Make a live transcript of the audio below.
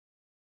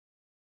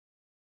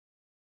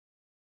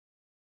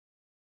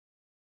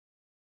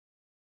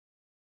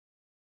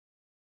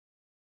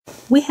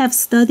We have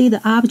studied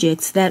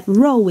objects that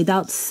roll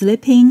without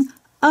slipping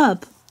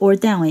up or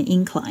down an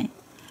incline.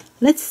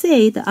 Let's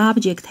say the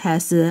object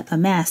has a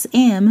mass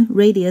m,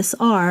 radius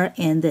r,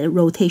 and a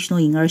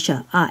rotational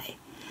inertia I.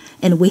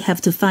 And we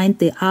have to find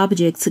the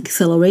object's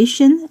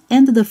acceleration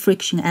and the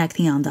friction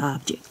acting on the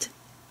object.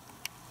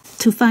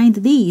 To find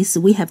these,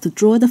 we have to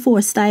draw the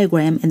force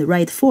diagram and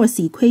write force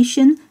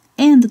equation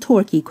and the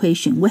torque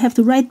equation. We have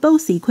to write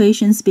both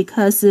equations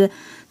because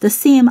the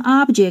same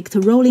object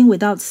rolling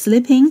without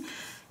slipping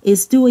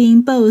is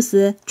doing both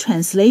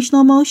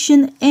translational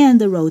motion and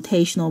the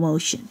rotational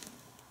motion.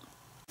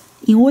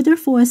 In order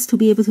for us to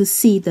be able to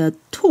see the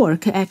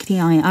torque acting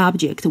on an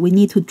object, we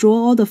need to draw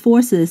all the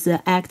forces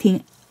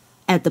acting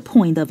at the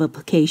point of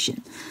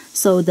application.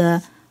 So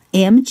the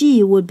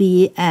mg would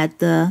be at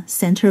the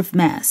center of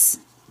mass.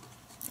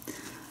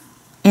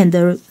 And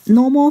the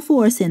normal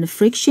force and the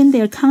friction,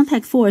 they're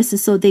contact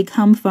forces, so they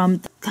come from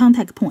the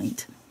contact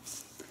point.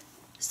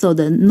 So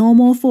the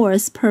normal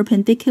force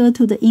perpendicular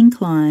to the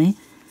incline,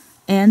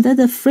 and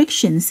the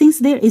friction, since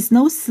there is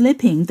no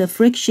slipping, the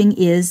friction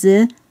is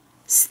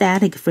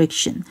static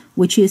friction,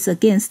 which is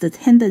against the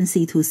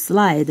tendency to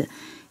slide.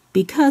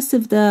 Because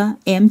of the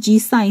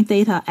mg sine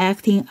theta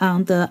acting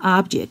on the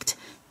object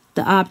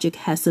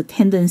has a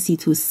tendency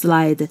to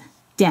slide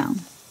down.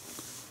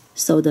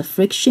 So the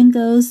friction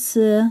goes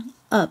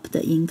up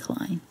the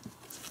incline.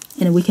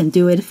 And we can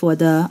do it for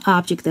the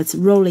object that's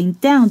rolling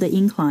down the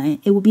incline.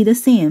 It will be the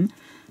same.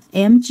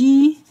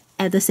 mg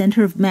at the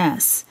center of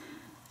mass.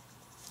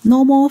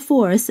 Normal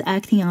force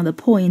acting on the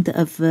point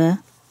of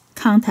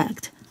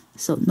contact.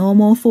 So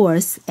normal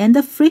force and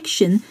the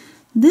friction.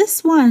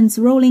 This one's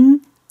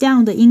rolling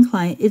down the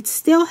incline. It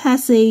still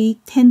has a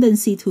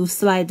tendency to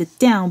slide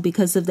down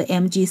because of the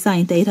mg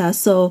sine theta.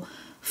 So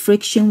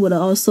friction would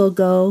also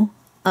go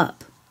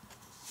up.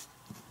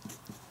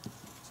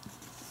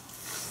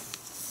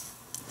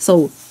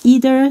 So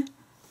either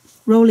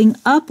rolling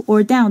up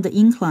or down the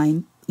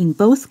incline, in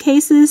both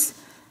cases,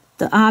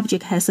 the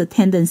object has a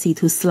tendency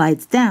to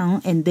slide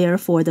down and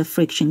therefore the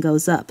friction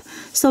goes up.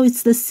 So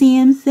it's the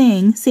same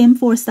thing, same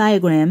force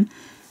diagram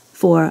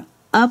for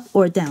up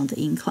or down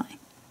the incline.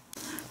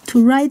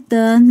 To write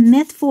the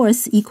net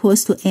force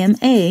equals to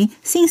ma,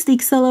 since the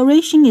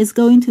acceleration is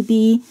going to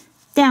be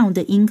down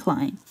the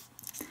incline.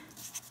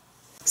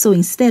 So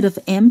instead of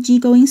mg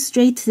going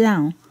straight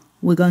down,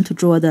 we're going to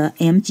draw the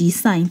mg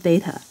sine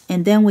theta,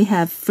 and then we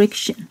have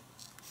friction.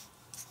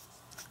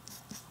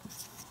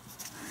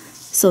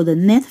 So the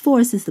net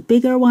force is the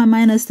bigger one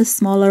minus the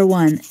smaller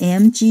one.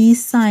 mg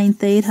sine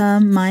theta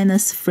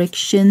minus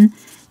friction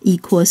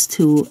equals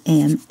to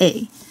ma.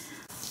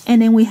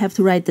 And then we have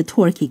to write the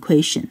torque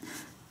equation.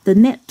 The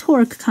net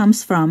torque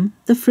comes from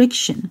the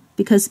friction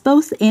because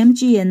both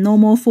mg and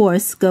normal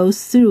force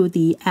goes through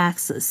the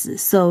axis,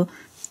 so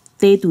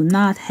they do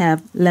not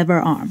have lever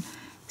arm.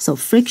 So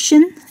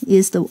friction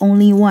is the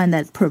only one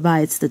that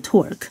provides the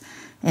torque.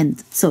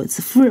 And so it's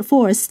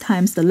force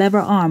times the lever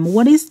arm.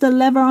 What is the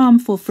lever arm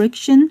for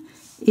friction?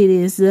 It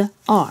is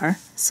R.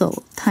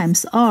 So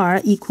times R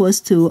equals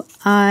to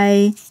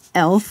I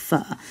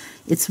alpha.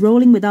 It's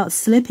rolling without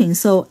slipping.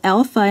 So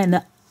alpha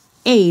and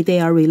A, they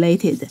are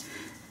related.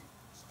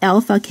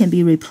 Alpha can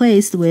be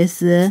replaced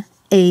with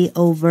A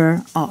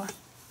over R.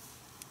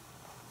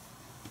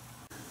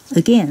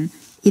 Again,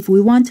 if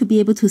we want to be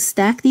able to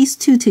stack these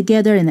two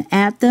together and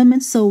add them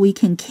so we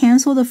can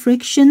cancel the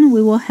friction,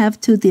 we will have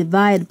to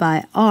divide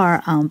by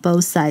R on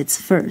both sides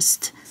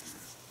first.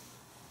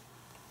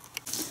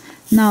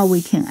 Now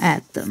we can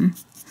add them.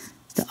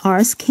 The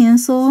R's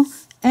cancel,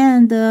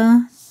 and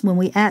when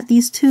we add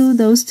these two,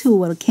 those two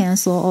will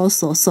cancel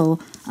also. So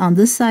on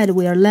this side,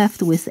 we are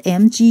left with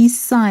mg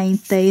sine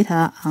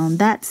theta. On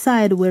that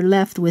side, we're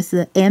left with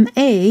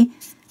ma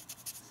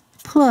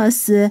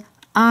plus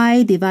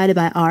I divided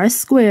by R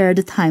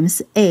squared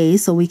times A,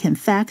 so we can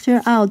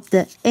factor out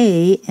the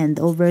A, and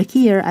over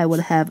here I would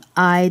have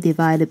I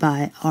divided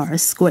by R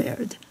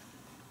squared.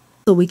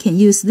 So we can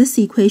use this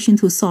equation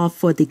to solve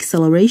for the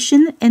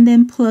acceleration and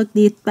then plug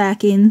it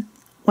back in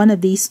one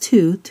of these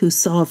two to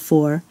solve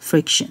for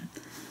friction.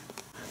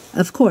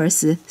 Of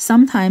course,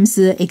 sometimes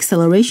the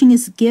acceleration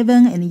is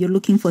given and you're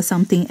looking for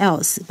something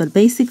else, but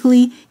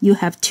basically you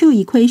have two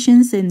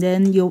equations and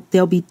then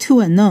there'll be two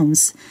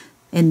unknowns.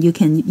 And you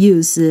can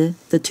use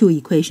the two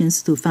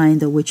equations to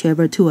find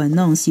whichever two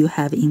unknowns you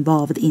have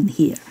involved in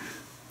here.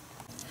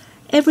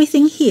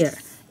 Everything here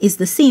is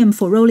the same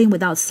for rolling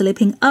without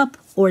slipping up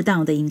or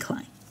down the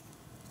incline.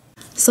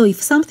 So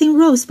if something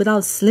rolls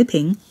without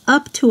slipping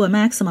up to a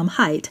maximum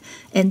height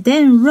and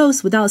then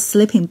rolls without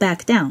slipping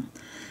back down,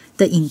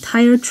 the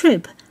entire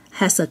trip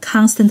has a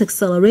constant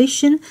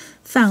acceleration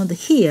found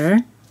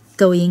here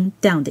going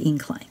down the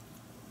incline.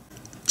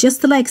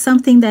 Just like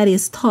something that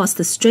is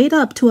tossed straight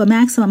up to a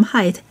maximum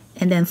height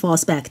and then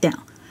falls back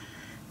down.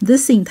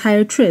 This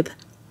entire trip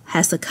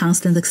has a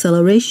constant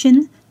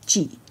acceleration,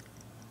 g.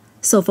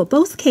 So for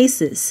both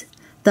cases,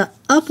 the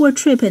upward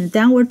trip and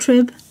downward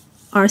trip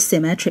are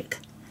symmetric.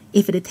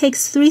 If it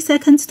takes 3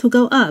 seconds to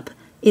go up,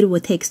 it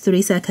will take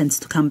 3 seconds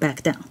to come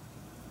back down.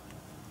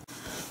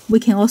 We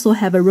can also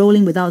have a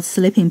rolling without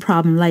slipping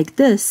problem like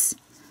this.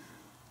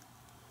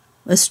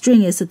 A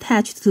string is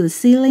attached to the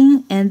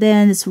ceiling and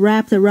then it's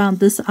wrapped around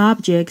this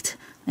object,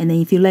 and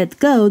then if you let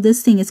go,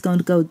 this thing is going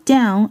to go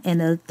down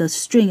and the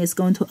string is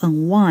going to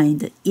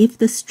unwind. If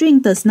the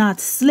string does not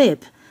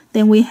slip,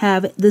 then we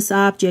have this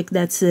object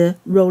that's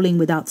rolling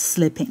without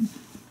slipping.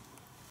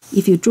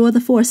 If you draw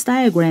the force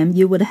diagram,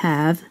 you would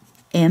have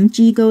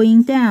mg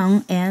going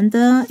down and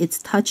it's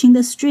touching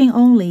the string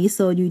only,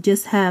 so you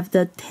just have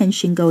the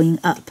tension going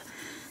up.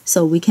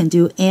 So we can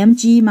do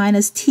mg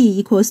minus t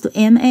equals to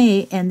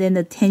ma, and then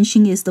the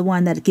tension is the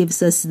one that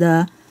gives us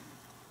the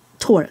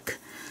torque.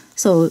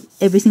 So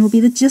everything will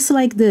be just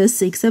like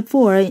this, except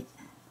for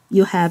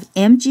you have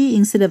mg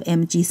instead of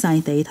mg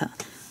sine theta,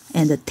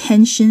 and the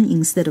tension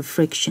instead of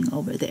friction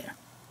over there.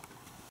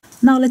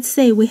 Now let's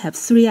say we have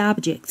three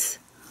objects.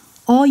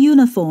 All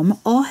uniform,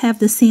 all have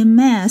the same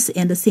mass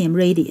and the same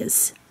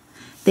radius.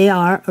 They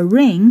are a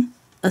ring,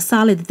 a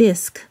solid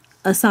disk,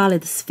 a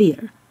solid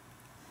sphere.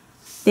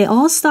 They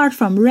all start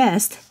from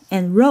rest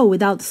and roll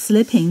without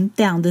slipping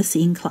down this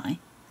incline.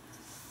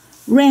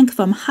 Rank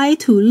from high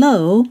to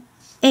low: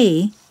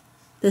 A,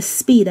 the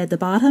speed at the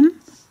bottom;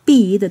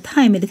 B, the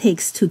time it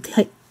takes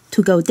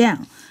to go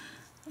down;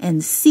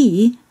 and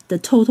C, the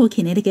total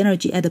kinetic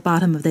energy at the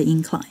bottom of the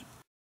incline.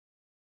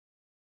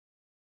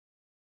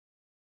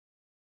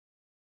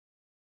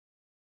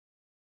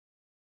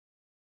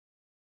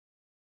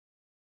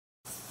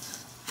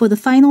 For the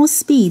final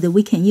speed,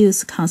 we can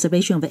use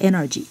conservation of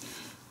energy.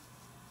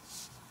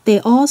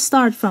 They all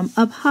start from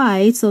up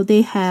high, so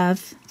they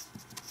have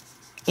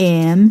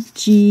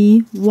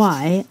mgy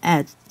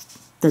at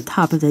the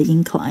top of the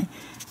incline.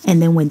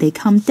 And then when they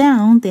come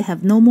down, they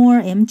have no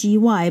more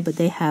mgy, but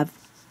they have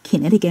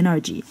kinetic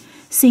energy.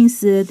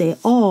 Since they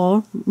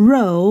all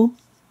roll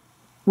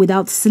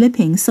without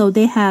slipping, so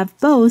they have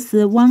both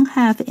the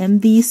 1/2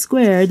 mv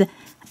squared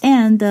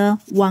and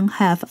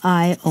 1/2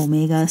 I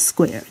omega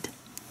squared.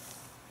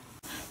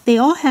 They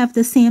all have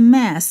the same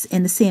mass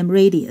and the same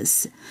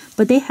radius,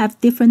 but they have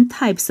different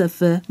types of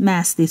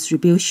mass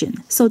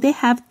distribution, so they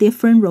have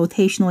different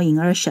rotational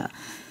inertia.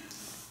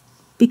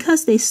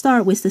 Because they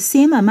start with the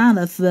same amount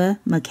of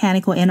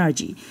mechanical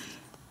energy,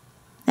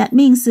 that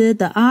means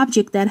the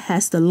object that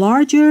has the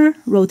larger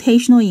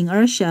rotational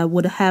inertia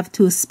would have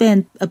to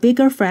spend a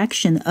bigger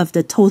fraction of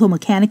the total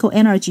mechanical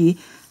energy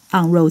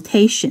on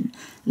rotation,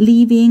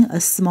 leaving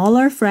a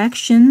smaller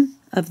fraction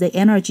of the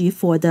energy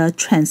for the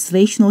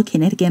translational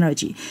kinetic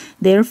energy.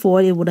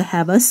 Therefore, it would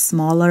have a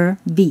smaller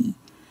v.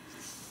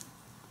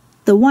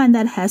 The one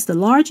that has the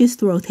largest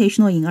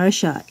rotational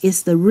inertia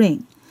is the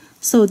ring.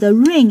 So the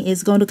ring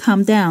is going to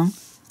come down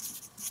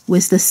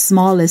with the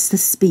smallest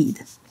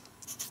speed.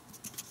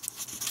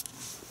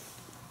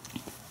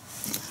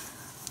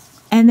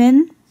 And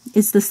then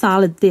it's the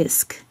solid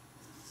disk,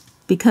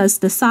 because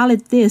the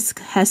solid disk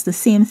has the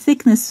same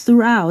thickness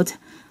throughout,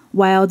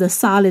 while the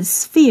solid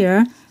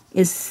sphere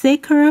is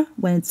thicker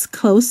when it's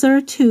closer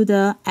to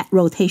the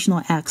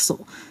rotational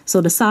axle. So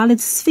the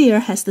solid sphere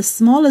has the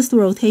smallest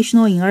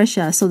rotational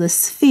inertia, so the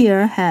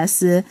sphere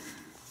has the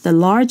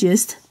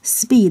largest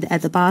speed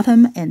at the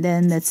bottom, and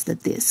then that's the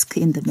disk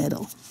in the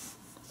middle.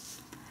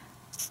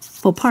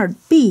 For part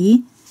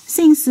B,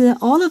 since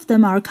all of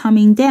them are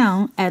coming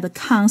down at a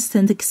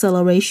constant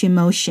acceleration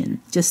motion,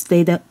 just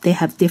they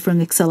have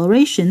different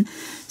acceleration,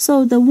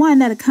 so the one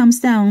that comes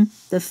down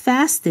the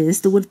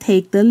fastest would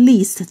take the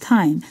least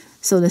time.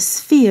 So the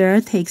sphere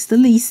takes the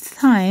least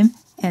time,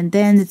 and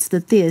then it's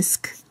the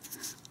disk.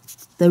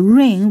 The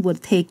ring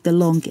would take the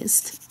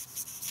longest.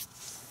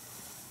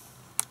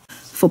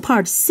 For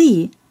part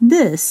C,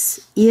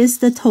 this is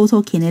the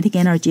total kinetic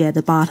energy at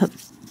the bottom.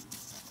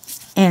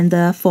 And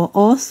for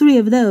all three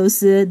of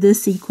those,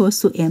 this equals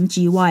to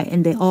mgy,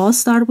 and they all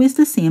start with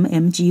the same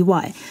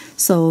mgy.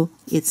 So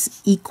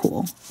it's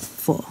equal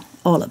for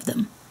all of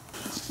them.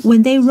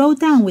 When they roll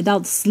down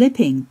without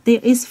slipping,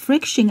 there is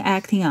friction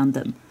acting on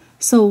them.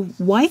 So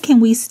why can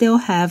we still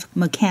have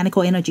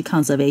mechanical energy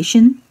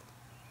conservation?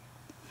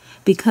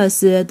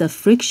 Because the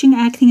friction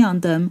acting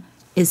on them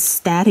is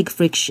static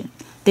friction.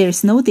 There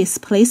is no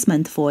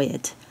displacement for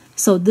it.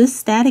 So this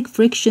static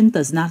friction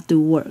does not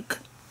do work.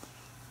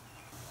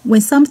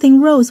 When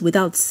something rolls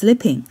without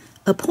slipping,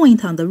 a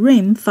point on the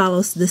rim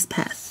follows this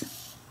path.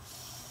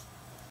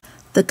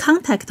 The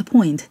contact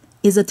point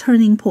is a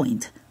turning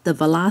point. The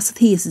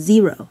velocity is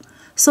 0.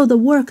 So the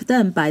work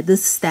done by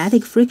this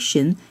static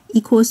friction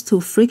equals to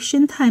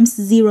friction times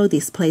 0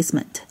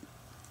 displacement.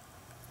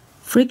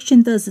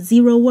 Friction does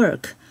 0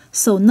 work,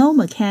 so no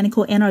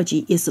mechanical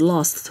energy is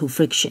lost to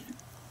friction.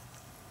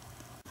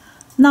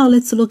 Now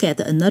let's look at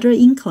another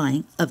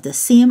incline of the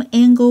same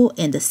angle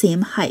and the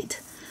same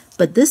height,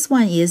 but this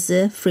one is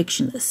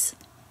frictionless.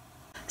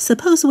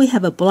 Suppose we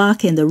have a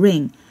block and a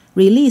ring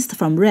released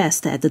from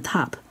rest at the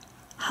top.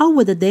 How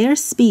would their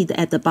speed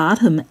at the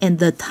bottom and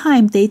the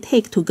time they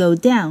take to go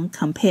down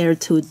compare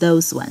to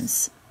those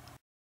ones?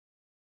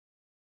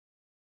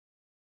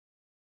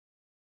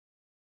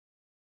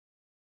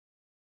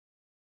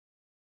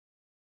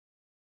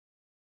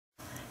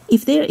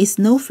 If there is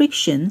no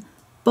friction,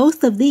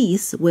 both of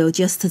these will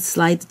just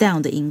slide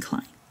down the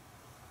incline.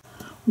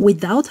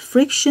 Without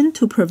friction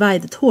to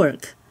provide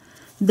torque,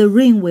 the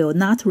ring will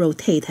not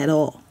rotate at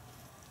all.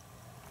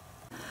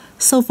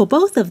 So for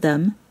both of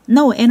them,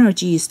 no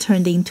energy is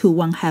turned into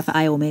 1/2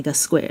 I omega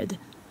squared.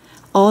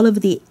 All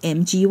of the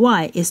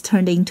mgy is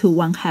turned into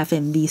 1/2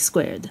 mv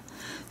squared.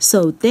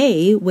 So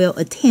they will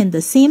attain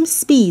the same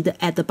speed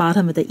at the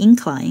bottom of the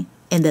incline,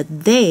 and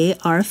that they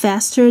are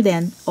faster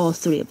than all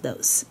three of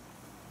those.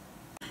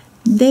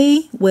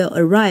 They will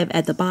arrive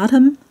at the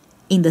bottom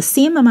in the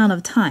same amount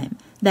of time,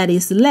 that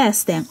is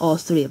less than all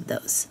three of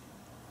those.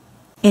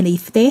 And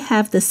if they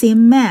have the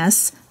same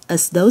mass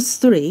as those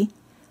three,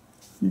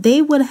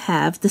 they would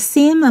have the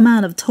same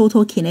amount of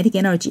total kinetic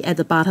energy at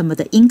the bottom of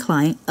the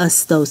incline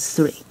as those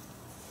three.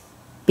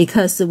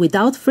 Because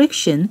without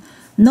friction,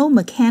 no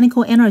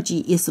mechanical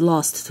energy is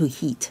lost to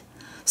heat.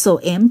 So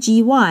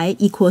mgy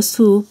equals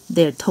to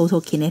their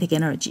total kinetic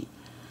energy.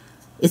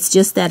 It's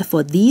just that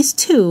for these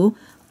two,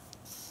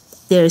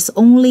 there's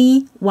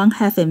only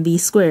 1/2 mv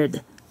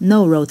squared,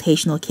 no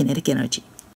rotational kinetic energy.